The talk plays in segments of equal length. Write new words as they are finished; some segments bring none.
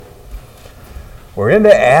We're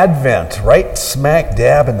into Advent, right smack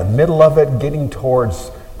dab in the middle of it, getting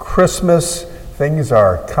towards Christmas. Things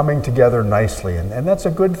are coming together nicely, and that's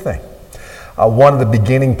a good thing. One of the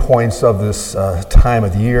beginning points of this time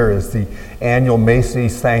of the year is the annual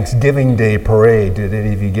Macy's Thanksgiving Day Parade. Did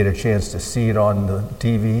any of you get a chance to see it on the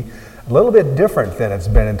TV? A little bit different than it's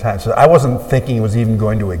been in times. So I wasn't thinking it was even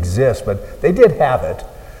going to exist, but they did have it.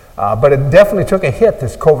 But it definitely took a hit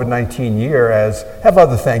this COVID-19 year, as have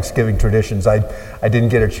other Thanksgiving traditions. I didn't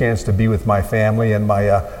get a chance to be with my family, and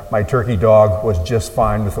my turkey dog was just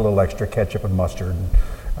fine with a little extra ketchup and mustard,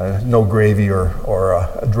 and no gravy or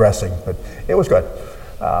dressing, but it was good.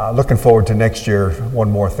 Looking forward to next year,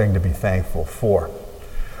 one more thing to be thankful for.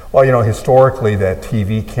 Well, you know, historically, that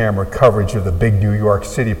TV camera coverage of the big New York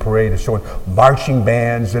City parade is showing marching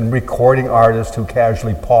bands and recording artists who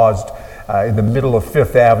casually paused in the middle of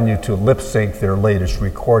Fifth Avenue to lip sync their latest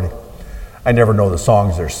recording. I never know the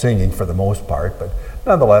songs they're singing for the most part, but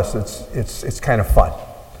nonetheless, it's kind of fun.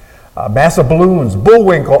 Massive Balloons,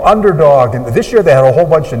 Bullwinkle, Underdog, and this year they had a whole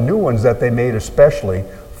bunch of new ones that they made especially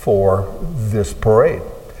for this parade.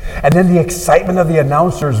 And then the excitement of the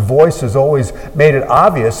announcer's voice has always made it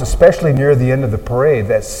obvious, especially near the end of the parade,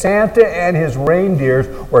 that Santa and his reindeers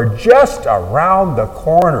were just around the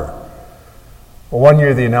corner. Well, one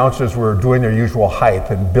year the announcers were doing their usual hype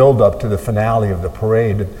and build up to the finale of the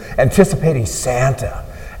parade, anticipating Santa.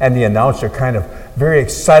 And the announcer kind of very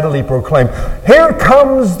excitedly proclaimed, "Here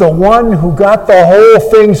comes the one who got the whole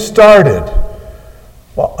thing started."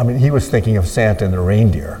 Well, I mean, he was thinking of Santa and the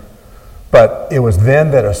reindeer. But it was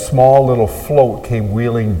then that a small little float came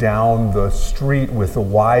wheeling down the street with the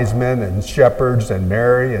wise men and shepherds and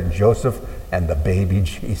Mary and Joseph and the baby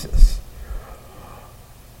Jesus.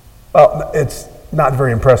 Well, it's not a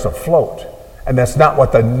very impressive float. And that's not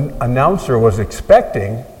what the announcer was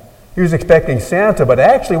expecting. He was expecting Santa, but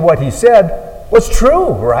actually what he said was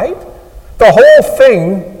true, right? The whole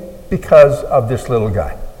thing because of this little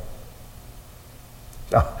guy.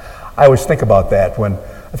 Now, I always think about that when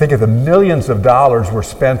I think of the millions of dollars were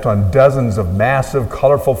spent on dozens of massive,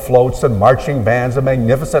 colorful floats and marching bands and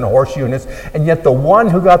magnificent horse units, and yet the one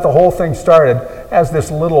who got the whole thing started has this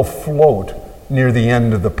little float near the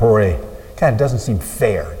end of the parade. Kind of doesn't seem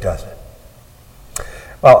fair, does it?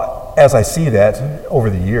 Well, as I see that over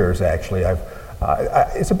the years, actually,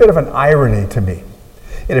 it's a bit of an irony to me.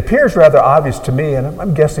 It appears rather obvious to me, and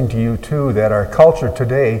I'm guessing to you too, that our culture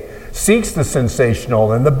today seeks the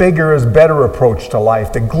sensational and the bigger is better approach to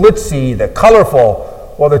life, the glitzy, the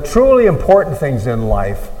colorful, while the truly important things in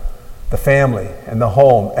life, the family and the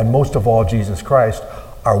home, and most of all Jesus Christ,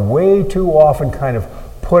 are way too often kind of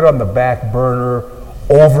put on the back burner,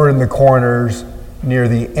 over in the corners, near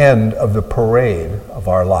the end of the parade of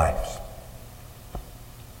our lives.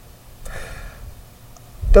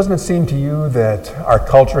 Doesn't it seem to you that our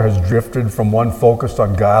culture has drifted from one focused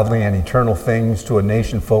on godly and eternal things to a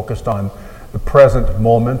nation focused on the present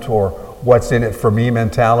moment or what's in it for me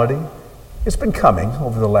mentality? It's been coming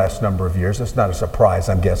over the last number of years. It's not a surprise,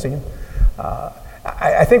 I'm guessing.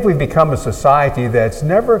 I think we've become a society that's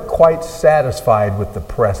never quite satisfied with the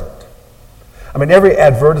present. I mean, every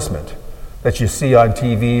advertisement that you see on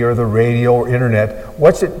TV or the radio or internet,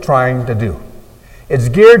 what's it trying to do? It's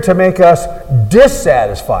geared to make us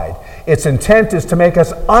dissatisfied. Its intent is to make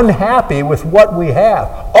us unhappy with what we have.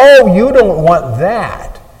 Oh, you don't want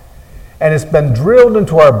that. And it's been drilled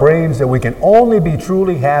into our brains that we can only be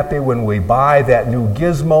truly happy when we buy that new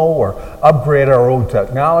gizmo or upgrade our old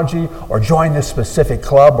technology or join this specific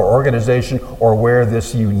club or organization or wear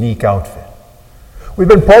this unique outfit. We've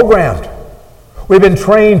been programmed. We've been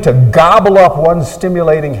trained to gobble up one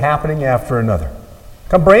stimulating happening after another.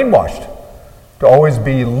 Become brainwashed to always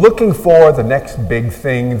be looking for the next big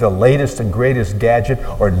thing, the latest and greatest gadget,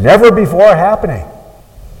 or never before happening.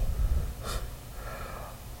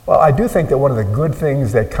 Well, I do think that one of the good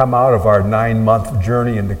things that come out of our 9-month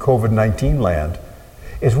journey into COVID-19 land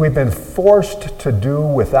is we've been forced to do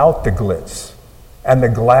without the glitz and the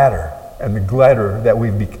glitter that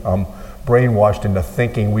we've become brainwashed into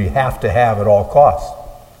thinking we have to have at all costs.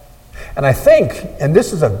 And I think, and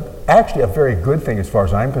this is actually a very good thing as far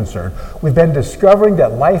as I'm concerned, we've been discovering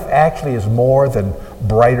that life actually is more than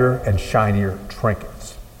brighter and shinier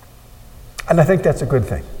trinkets. And I think that's a good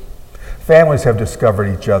thing. Families have discovered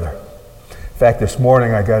each other. In fact, this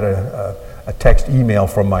morning I got a text email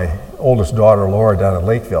from my oldest daughter, Laura, down in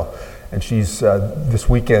Lakeville. And she's, this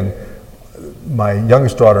weekend, my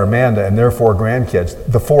youngest daughter, Amanda, and their 4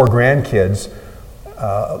 grandkids. The 4 grandkids,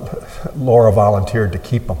 Laura volunteered to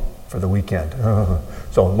keep them for the weekend.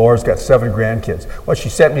 So Laura's got 7 grandkids. What she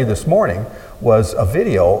sent me this morning was a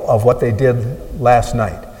video of what they did last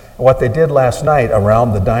night. What they did last night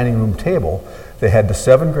around the dining room table, they had the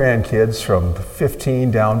 7 grandkids from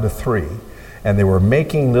 15 down to 3, and they were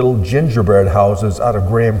making little gingerbread houses out of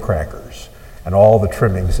graham crackers and all the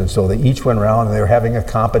trimmings. And so they each went around and they were having a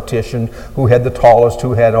competition, who had the tallest,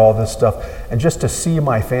 who had all this stuff. And just to see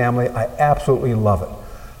my family, I absolutely love it.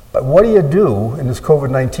 But what do you do in this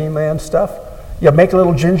COVID-19 land stuff? You make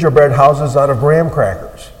little gingerbread houses out of graham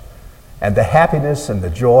crackers. And the happiness and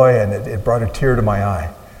the joy, and it brought a tear to my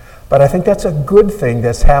eye. But I think that's a good thing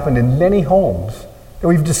that's happened in many homes. That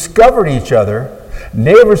we've discovered each other.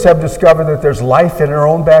 Neighbors have discovered that there's life in their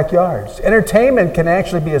own backyards. Entertainment can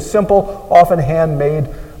actually be a simple, often handmade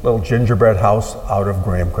little gingerbread house out of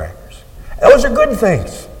graham crackers. Those are good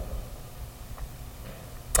things.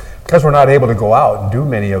 Because we're not able to go out and do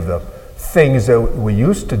many of the things that we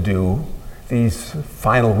used to do these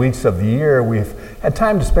final weeks of the year, we've had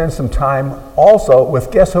time to spend some time also with,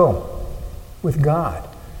 guess whom? With God.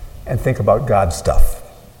 And think about God's stuff.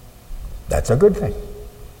 That's a good thing.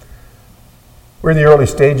 We're in the early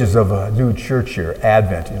stages of a new church year,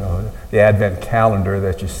 Advent. The Advent calendar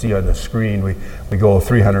that you see on the screen. We go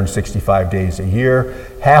 365 days a year.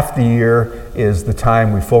 Half the year is the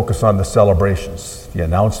time we focus on the celebrations, the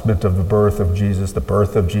announcement of the birth of Jesus,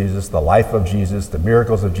 the life of Jesus, the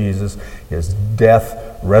miracles of Jesus, his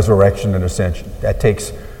death, resurrection, and ascension. That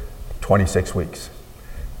takes 26 weeks.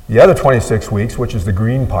 The other 26 weeks, which is the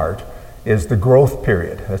green part, is the growth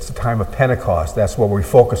period. That's the time of Pentecost. That's where we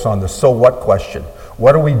focus on the so what question.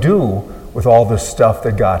 What do we do with all this stuff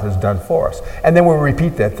that God has done for us? And then we'll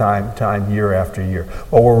repeat that time year after year.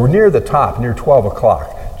 Well, we're near the top, near 12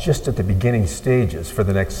 o'clock, just at the beginning stages for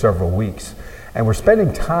the next several weeks. And we're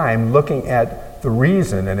spending time looking at the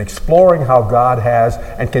reason and exploring how God has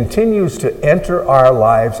and continues to enter our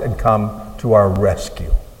lives and come to our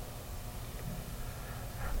rescue.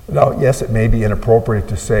 Now, yes, it may be inappropriate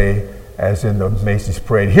to say, as in the Macy's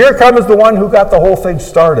parade, here comes the one who got the whole thing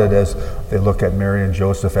started, as they look at Mary and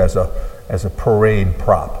Joseph as a parade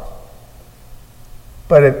prop.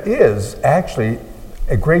 But it is actually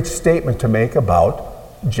a great statement to make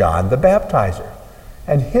about John the Baptizer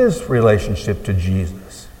and his relationship to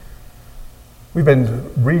Jesus. We've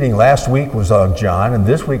been reading, last week was on John, and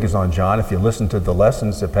this week is on John. If you listen to the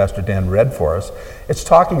lessons that Pastor Dan read for us, it's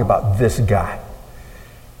talking about this guy.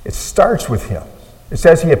 It starts with him. It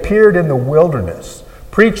says he appeared in the wilderness,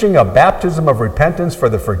 preaching a baptism of repentance for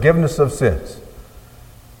the forgiveness of sins.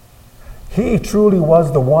 He truly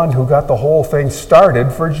was the one who got the whole thing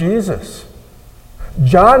started for Jesus.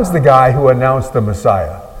 John's the guy who announced the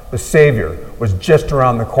Messiah. The Savior was just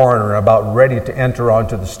around the corner and about ready to enter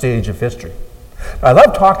onto the stage of history. Now, I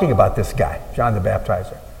love talking about this guy, John the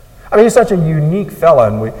Baptizer. I mean, he's such a unique fella,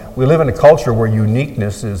 and we live in a culture where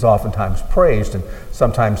uniqueness is oftentimes praised, and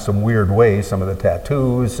sometimes some weird ways, some of the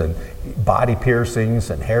tattoos and body piercings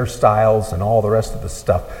and hairstyles and all the rest of the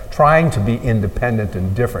stuff, trying to be independent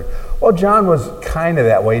and different. Well, John was kind of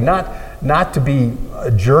that way, not to be a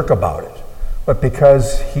jerk about it, but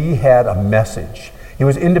because he had a message. He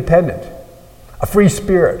was independent, a free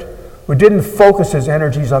spirit, who didn't focus his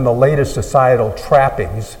energies on the latest societal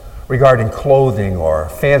trappings regarding clothing or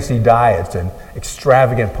fancy diets and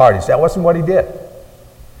extravagant parties. That wasn't what he did.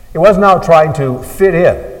 He wasn't out trying to fit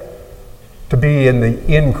in, to be in the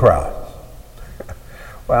in crowd.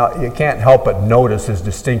 Well, you can't help but notice his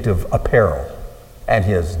distinctive apparel and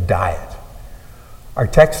his diet. Our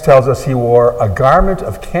text tells us he wore a garment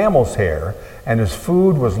of camel's hair, and his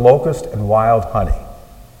food was locust and wild honey.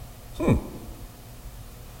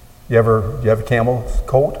 You have a camel's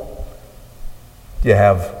coat? Do you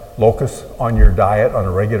have locusts on your diet on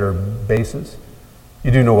a regular basis?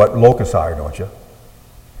 You do know what locusts are, don't you?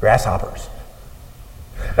 Grasshoppers.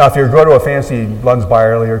 Now, if you go to a fancy Lunds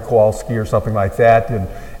Byerly or Kowalski or something like that,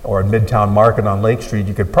 or a Midtown Market on Lake Street,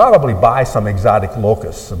 you could probably buy some exotic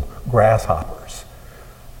locusts, some grasshoppers.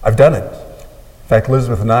 I've done it. In fact,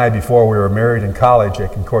 Elizabeth and I, before we were married in college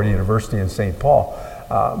at Concordia University in St. Paul,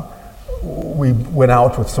 we went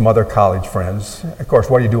out with some other college friends. Of course,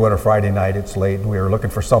 what do you do on a Friday night? It's late, and we were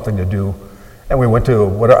looking for something to do. And we went to,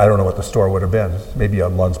 I don't know what the store would have been, maybe a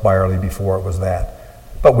Lunds Byerly before it was that.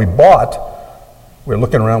 But we bought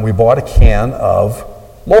a can of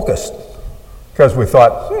locust, because we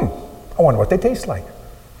thought, I wonder what they taste like.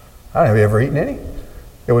 Have you ever eaten any?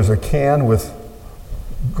 It was a can with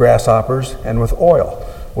grasshoppers and with oil.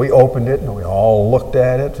 We opened it, and we all looked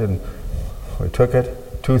at it, and we took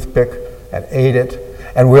it, toothpick, and ate it,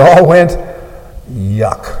 and we all went,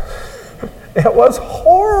 yuck. It was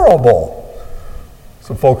horrible.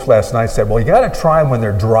 Some folks last night said, well, you got to try them when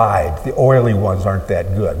they're dried. The oily ones aren't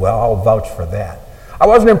that good. Well, I'll vouch for that. I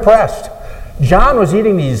wasn't impressed. John was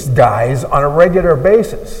eating these guys on a regular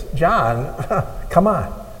basis. John, come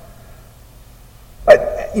on.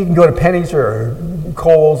 But you can go to Penny's or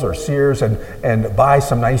Kohl's or Sears and buy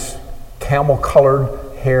some nice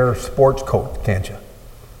camel-colored hair sports coat, can't you?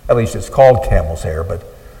 At least it's called camel's hair, but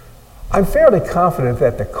I'm fairly confident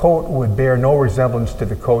that the coat would bear no resemblance to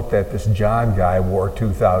the coat that this John guy wore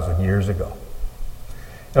 2,000 years ago.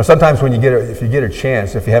 Sometimes when if you get a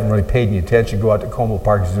chance, if you haven't really paid any attention, go out to Camel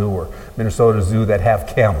Park Zoo or Minnesota Zoo that have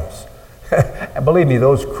camels. And believe me,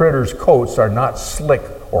 those critters' coats are not slick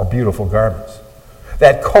or beautiful garments.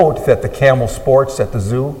 That coat that the camel sports at the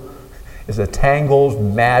zoo is a tangled,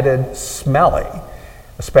 matted, smelly,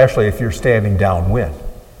 especially if you're standing downwind.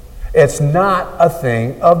 It's not a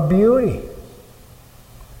thing of beauty.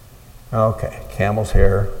 Okay, camel's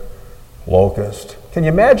hair, locust. Can you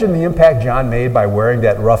imagine the impact John made by wearing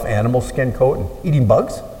that rough animal skin coat and eating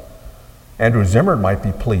bugs? Andrew Zimmern might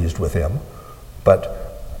be pleased with him,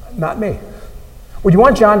 but not me. Would you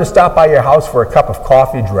want John to stop by your house for a cup of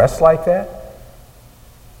coffee dressed like that?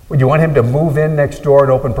 Would you want him to move in next door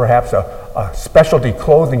and open perhaps a specialty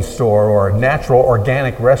clothing store or a natural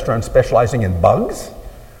organic restaurant specializing in bugs?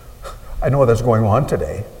 I know that's going on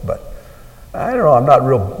today, but I don't know, I'm not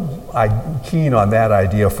real keen on that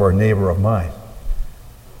idea for a neighbor of mine.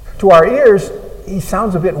 To our ears, he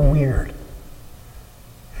sounds a bit weird.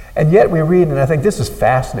 And yet we read, and I think this is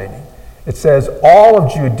fascinating, it says, all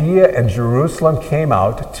of Judea and Jerusalem came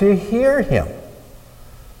out to hear him.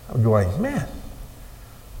 I'm going, man,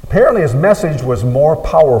 apparently his message was more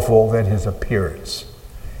powerful than his appearance.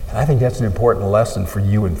 And I think that's an important lesson for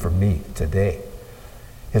you and for me today.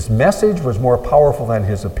 His message was more powerful than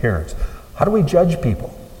his appearance. How do we judge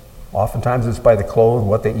people? Oftentimes it's by the clothes,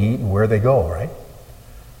 what they eat, and where they go, right?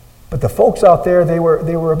 But the folks out there, they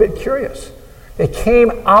were a bit curious. They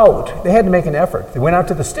came out. They had to make an effort. They went out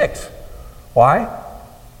to the sticks. Why?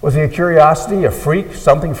 Was he a curiosity, a freak,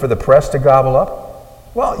 something for the press to gobble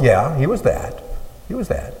up? Well, yeah, he was that. He was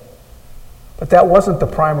that. But that wasn't the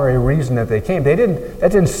primary reason that they came. That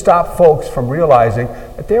didn't stop folks from realizing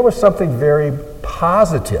that there was something very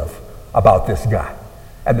positive about this guy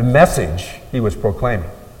and the message he was proclaiming.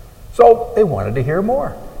 So they wanted to hear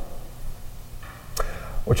more.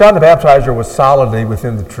 Well, John the Baptizer was solidly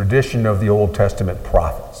within the tradition of the Old Testament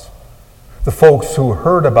prophets. The folks who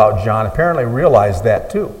heard about John apparently realized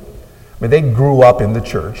that too. I mean, they grew up in the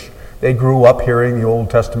church. They grew up hearing the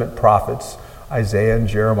Old Testament prophets, Isaiah and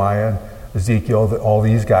Jeremiah and Ezekiel, all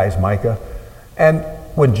these guys, Micah. And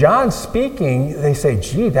when John's speaking, they say,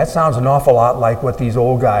 gee, that sounds an awful lot like what these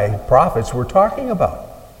old guy prophets were talking about.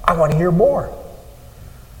 I want to hear more.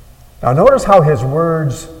 Now notice how his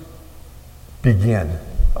words begin.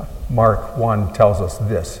 Mark 1 tells us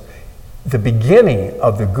this. The beginning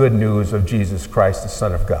of the good news of Jesus Christ, the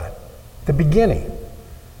Son of God. The beginning.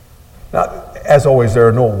 Now, as always, there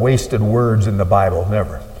are no wasted words in the Bible,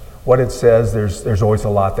 never. What it says, there's always a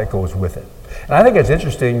lot that goes with it. And I think it's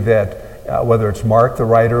interesting that whether it's Mark, the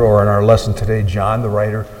writer, or in our lesson today, John, the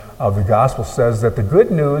writer of the gospel, says that the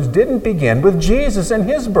good news didn't begin with Jesus and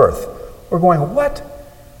his birth. We're going, what?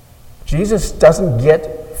 Jesus doesn't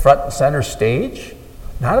get front and center stage?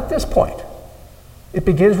 Not at this point. It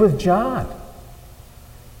begins with John.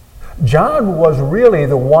 John was really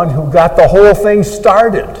the one who got the whole thing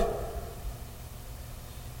started.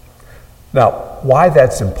 Now, why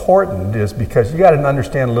that's important is because you got to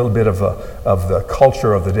understand a little bit of the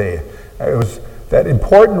culture of the day. It was that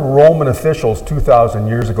important Roman officials 2,000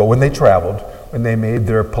 years ago, when they traveled, when they made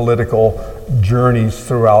their political journeys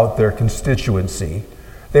throughout their constituency,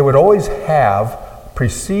 they would always have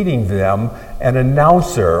preceding them an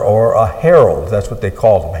announcer or a herald. That's what they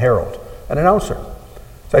called him, herald, an announcer.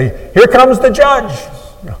 Say, here comes the judge.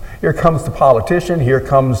 Here comes the politician. Here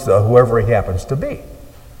comes whoever he happens to be.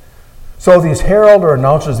 So these herald or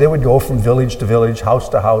announcers, they would go from village to village, house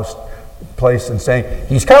to house, place, and saying,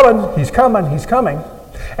 he's coming, he's coming, he's coming.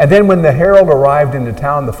 And then when the herald arrived into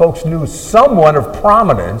town, the folks knew someone of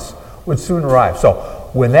prominence would soon arrive. So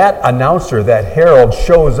when that announcer, that herald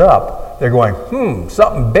shows up, they're going,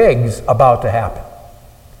 something big's about to happen.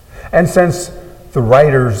 And since the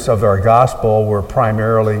writers of our gospel were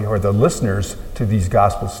primarily, or the listeners to these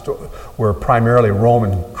gospels were primarily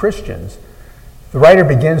Roman Christians, the writer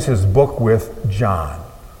begins his book with John,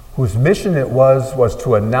 whose mission it was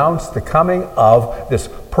to announce the coming of this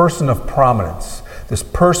person of prominence, this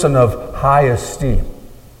person of high esteem.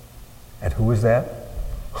 And who is that?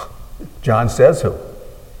 John says who?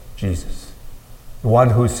 Jesus. The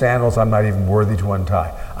one whose sandals I'm not even worthy to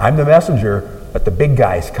untie. I'm the messenger, but the big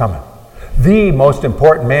guy's coming. The most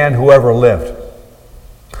important man who ever lived.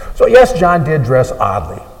 So yes, John did dress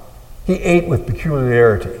oddly. He ate with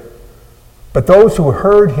peculiarity. But those who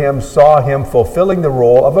heard him saw him fulfilling the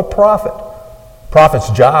role of a prophet. Prophet's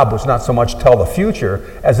job was not so much tell the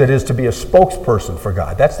future as it is to be a spokesperson for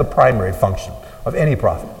God. That's the primary function of any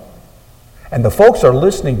prophet. And the folks are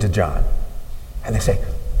listening to John, and they say,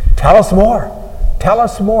 tell us more. Tell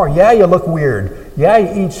us more. Yeah, you look weird. Yeah,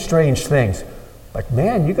 you eat strange things. But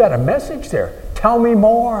man, you got a message there. Tell me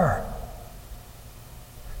more.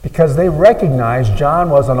 Because they recognized John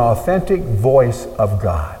was an authentic voice of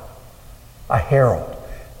God, a herald.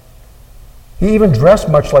 He even dressed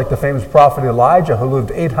much like the famous prophet Elijah, who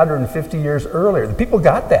lived 850 years earlier. The people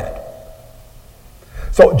got that.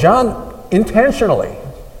 So John intentionally,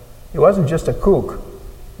 he wasn't just a kook,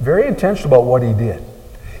 very intentional about what he did.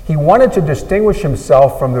 He wanted to distinguish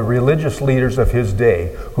himself from the religious leaders of his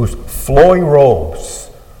day, whose flowing robes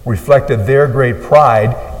reflected their great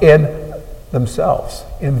pride in themselves,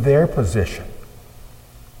 in their position.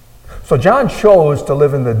 So John chose to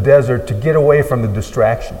live in the desert to get away from the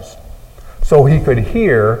distractions, so he could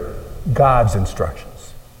hear God's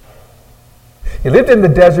instructions. He lived in the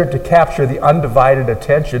desert to capture the undivided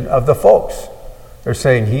attention of the folks. They're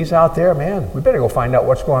saying, he's out there, man, we better go find out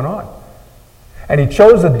what's going on. And he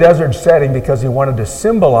chose the desert setting because he wanted to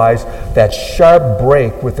symbolize that sharp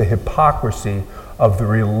break with the hypocrisy of the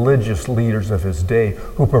religious leaders of his day,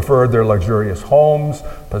 who preferred their luxurious homes,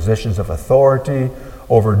 positions of authority,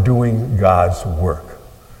 over doing God's work.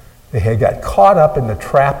 They had got caught up in the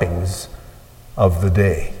trappings of the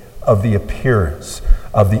day, of the appearance,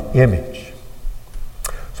 of the image.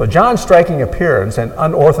 So John's striking appearance and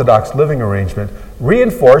unorthodox living arrangement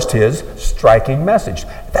reinforced his striking message.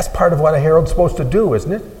 That's part of what a herald's supposed to do,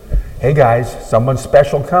 isn't it? Hey guys, someone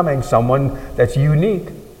special coming, someone that's unique.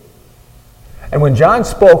 And when John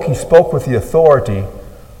spoke, he spoke with the authority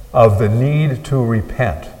of the need to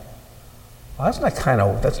repent. Well,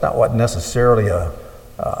 that's not what necessarily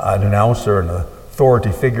an announcer, an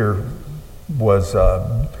authority figure was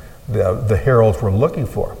the heralds were looking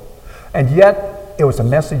for. And yet, it was a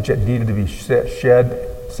message that needed to be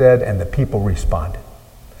said, and the people responded.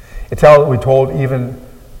 We told even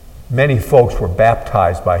many folks were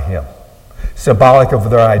baptized by him, symbolic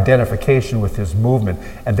of their identification with his movement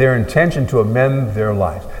and their intention to amend their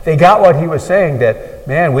lives. They got what he was saying, that,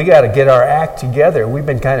 man, we got to get our act together. We've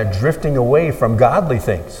been kind of drifting away from godly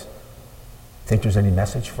things. Think there's any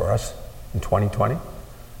message for us in 2020?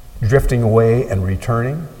 Drifting away and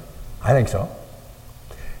returning? I think so.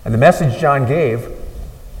 And the message John gave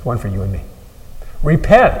is one for you and me.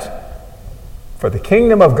 Repent, for the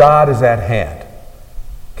kingdom of God is at hand.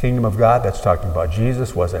 Kingdom of God, that's talking about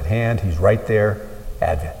Jesus, was at hand. He's right there.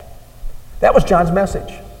 Advent. That was John's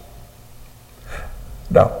message.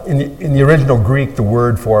 Now, in the original Greek, the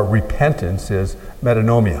word for repentance is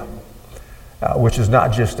metanomia, which is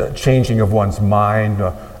not just a changing of one's mind,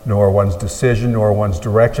 nor one's decision, nor one's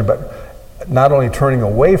direction, but not only turning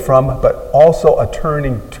away from, but also a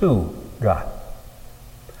turning to God.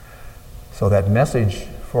 So that message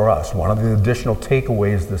for us, one of the additional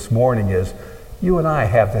takeaways this morning is, you and I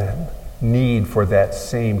have the need for that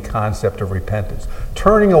same concept of repentance.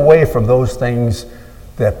 Turning away from those things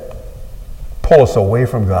that pull us away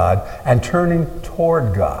from God and turning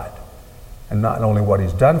toward God. And not only what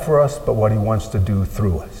he's done for us, but what he wants to do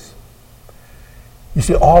through us. You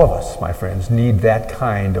see, all of us, my friends, need that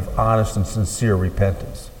kind of honest and sincere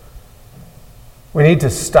repentance. We need to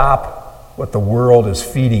stop what the world is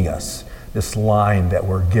feeding us, this line that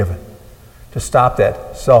we're given. To stop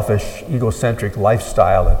that selfish, egocentric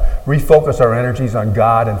lifestyle and refocus our energies on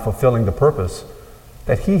God and fulfilling the purpose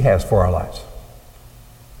that he has for our lives.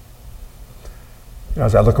 You know,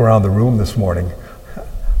 as I look around the room this morning,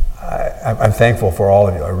 I'm thankful for all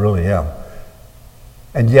of you, I really am.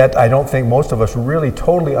 And yet, I don't think most of us really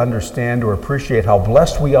totally understand or appreciate how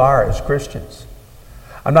blessed we are as Christians.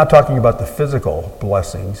 I'm not talking about the physical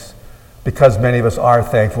blessings, because many of us are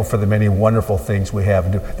thankful for the many wonderful things we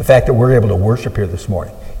have. The fact that we're able to worship here this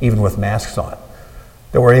morning, even with masks on,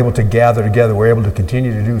 that we're able to gather together, we're able to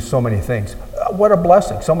continue to do so many things. What a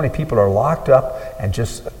blessing. So many people are locked up and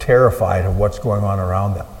just terrified of what's going on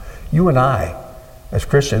around them. You and I, as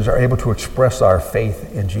Christians, are able to express our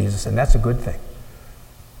faith in Jesus, and that's a good thing.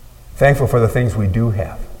 Thankful for the things we do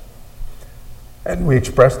have. And we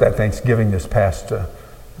expressed that Thanksgiving this past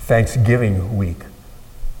Thanksgiving week.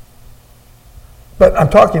 But I'm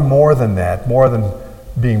talking more than that, more than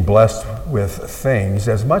being blessed with things,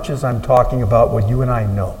 as much as I'm talking about what you and I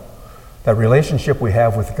know, that relationship we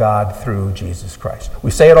have with God through Jesus Christ. We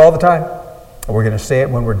say it all the time, and we're going to say it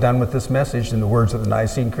when we're done with this message in the words of the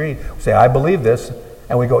Nicene Creed. We say, I believe this,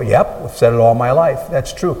 and we go, yep, I've said it all my life.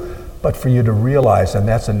 That's true. but for you to realize, and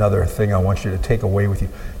that's another thing I want you to take away with you,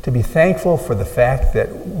 to be thankful for the fact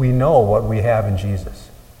that we know what we have in Jesus.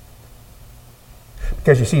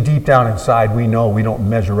 Because you see, deep down inside, we know we don't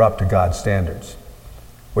measure up to God's standards.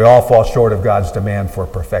 We all fall short of God's demand for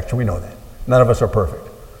perfection. We know that. None of us are perfect.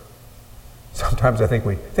 Sometimes I think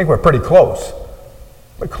we're pretty close,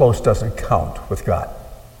 but close doesn't count with God.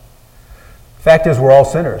 Fact is, we're all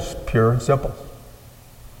sinners, pure and simple.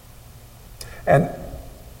 And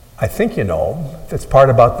I think you know, that's part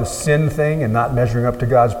about the sin thing and not measuring up to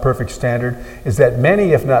God's perfect standard, is that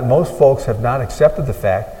many, if not most folks, have not accepted the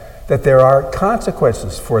fact that there are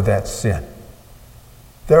consequences for that sin.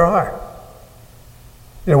 There are.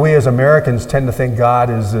 You know, we as Americans tend to think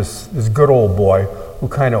God is this good old boy who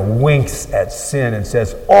kind of winks at sin and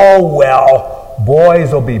says, oh, well,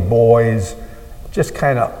 boys will be boys, just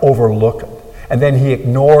kind of overlook it. And then he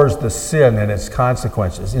ignores the sin and its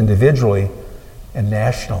consequences individually and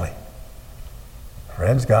nationally.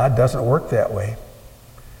 Friends, God doesn't work that way.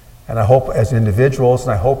 And I hope as individuals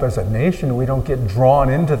and I hope as a nation we don't get drawn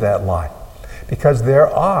into that line, because there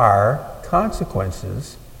are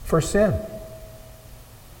consequences for sin.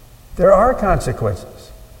 There are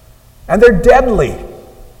consequences. And they're deadly.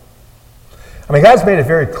 I mean, God's made it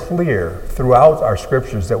very clear throughout our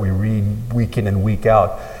scriptures that we read week in and week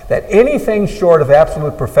out that anything short of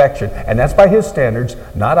absolute perfection, and that's by his standards,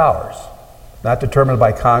 not ours, not determined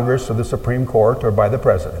by Congress or the Supreme Court or by the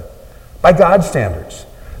president, by God's standards.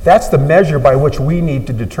 That's the measure by which we need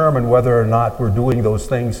to determine whether or not we're doing those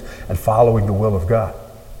things and following the will of God.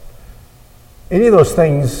 Any of those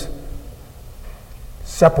things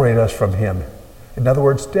separate us from him. In other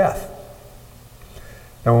words, death.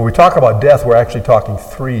 Now, when we talk about death, we're actually talking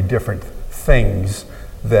three different things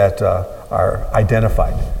that are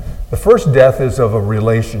identified. The first death is of a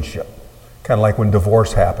relationship, kind of like when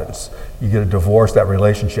divorce happens. You get a divorce, that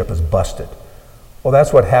relationship is busted. Well,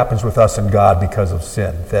 that's what happens with us and God because of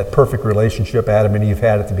sin. That perfect relationship Adam and Eve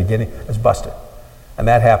had at the beginning is busted. And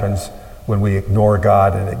that happens when we ignore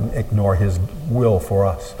God and ignore his will for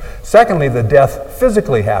us. Secondly, the death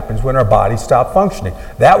physically happens when our bodies stop functioning.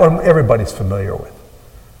 That one everybody's familiar with.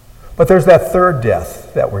 But there's that third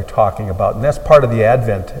death that we're talking about, and that's part of the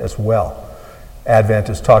Advent as well. Advent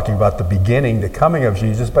is talking about the beginning, the coming of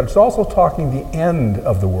Jesus, but it's also talking the end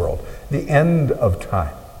of the world, the end of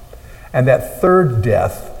time. And that third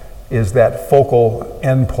death is that focal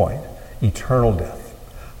endpoint, eternal death.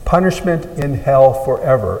 Punishment in hell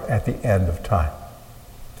forever at the end of time.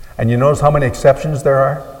 And you notice how many exceptions there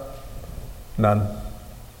are? None.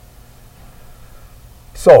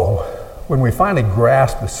 So, when we finally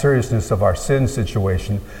grasp the seriousness of our sin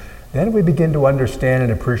situation, then we begin to understand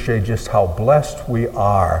and appreciate just how blessed we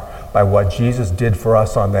are by what Jesus did for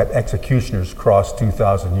us on that executioner's cross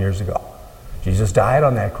 2,000 years ago. Jesus died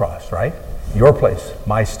on that cross, right? Your place,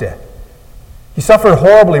 my stead. He suffered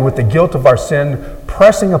horribly with the guilt of our sin,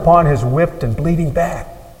 pressing upon his whipped and bleeding back.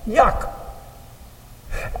 Yuck!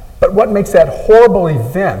 But what makes that horrible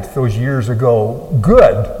event those years ago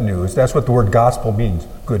good news, that's what the word gospel means,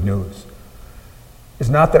 good news, is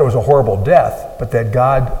not that it was a horrible death, but that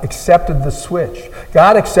God accepted the switch.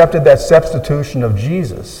 God accepted that substitution of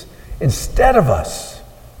Jesus instead of us.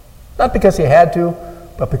 Not because he had to,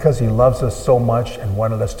 but because he loves us so much and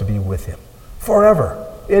wanted us to be with him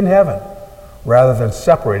forever in heaven, rather than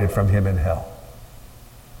separated from him in hell.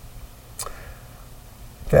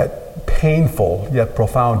 That painful yet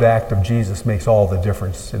profound act of Jesus makes all the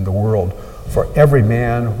difference in the world for every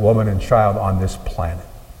man, woman, and child on this planet.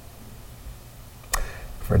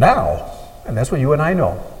 For now, and that's what you and I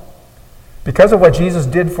know, because of what Jesus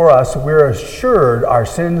did for us, we're assured our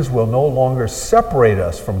sins will no longer separate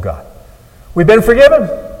us from God. We've been forgiven.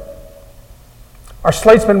 Our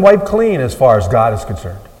slate's been wiped clean as far as God is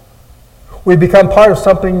concerned. We've become part of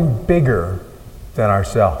something bigger than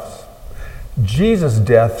ourselves. Jesus'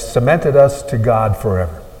 death cemented us to God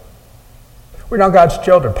forever. We're now God's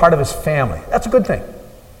children, part of his family. That's a good thing.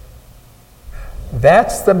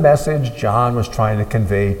 That's the message John was trying to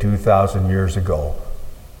convey 2,000 years ago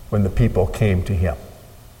when the people came to him.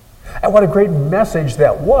 And what a great message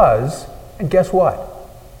that was, and guess what?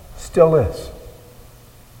 Still is.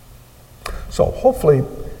 So hopefully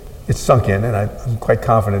it's sunk in, and I'm quite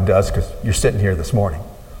confident it does, because you're sitting here this morning.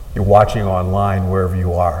 You're watching online wherever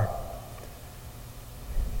you are.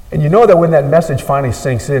 And you know that when that message finally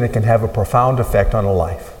sinks in, it can have a profound effect on a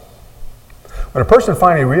life. When a person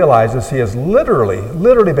finally realizes he has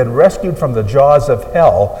literally been rescued from the jaws of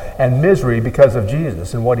hell and misery because of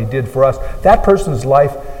Jesus and what he did for us, that person's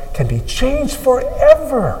life can be changed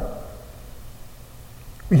forever.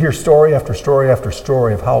 We hear story after story after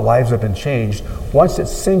story of how lives have been changed once it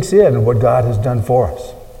sinks in what God has done for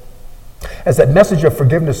us. As that message of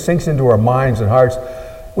forgiveness sinks into our minds and hearts,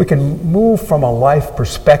 we can move from a life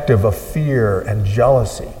perspective of fear and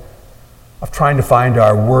jealousy, of trying to find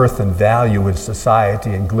our worth and value in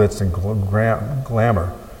society and glitz and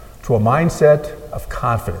glamour, to a mindset of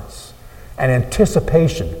confidence and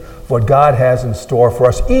anticipation of what God has in store for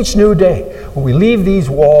us each new day. When we leave these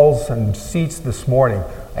walls and seats this morning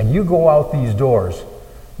and you go out these doors,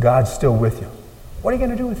 God's still with you. What are you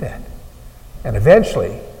going to do with that? And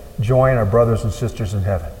eventually join our brothers and sisters in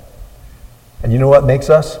heaven. And you know what makes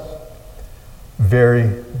us?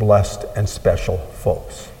 Very blessed and special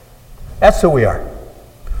folks. That's who we are.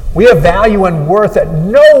 We have value and worth that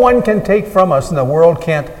no one can take from us, and the world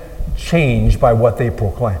can't change by what they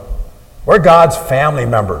proclaim. We're God's family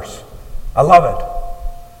members. I love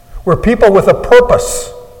it. We're people with a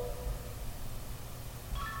purpose.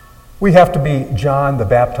 We have to be John the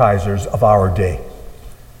Baptizers of our day.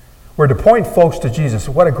 We're to point folks to Jesus.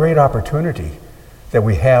 What a great opportunity that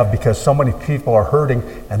we have, because so many people are hurting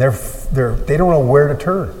and they don't know where to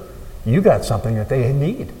turn. You got something that they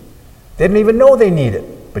need. They didn't even know they need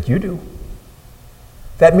it, but you do.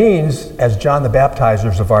 That means, as John the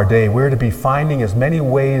Baptizers of our day, we're to be finding as many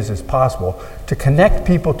ways as possible to connect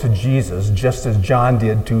people to Jesus, just as John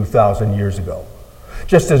did 2,000 years ago.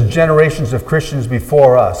 Just as generations of Christians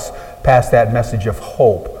before us passed that message of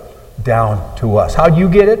hope down to us. How'd you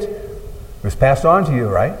get it? It was passed on to you,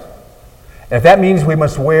 right? And if that means we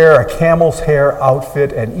must wear a camel's hair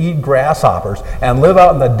outfit and eat grasshoppers and live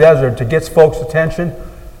out in the desert to get folks' attention,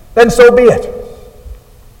 then so be it.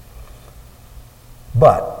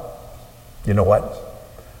 But, you know what?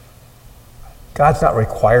 God's not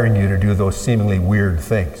requiring you to do those seemingly weird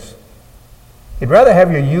things. He'd rather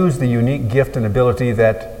have you use the unique gift and ability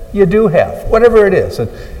that you do have, whatever it is. And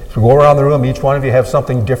as we go around the room, each one of you have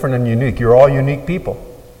something different and unique. You're all unique people.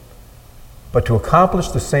 But to accomplish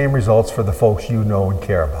the same results for the folks you know and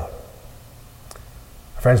care about.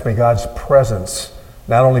 Friends, may God's presence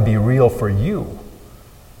not only be real for you,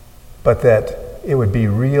 but that it would be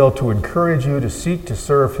real to encourage you to seek to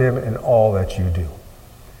serve Him in all that you do.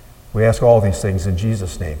 We ask all these things in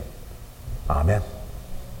Jesus' name. Amen.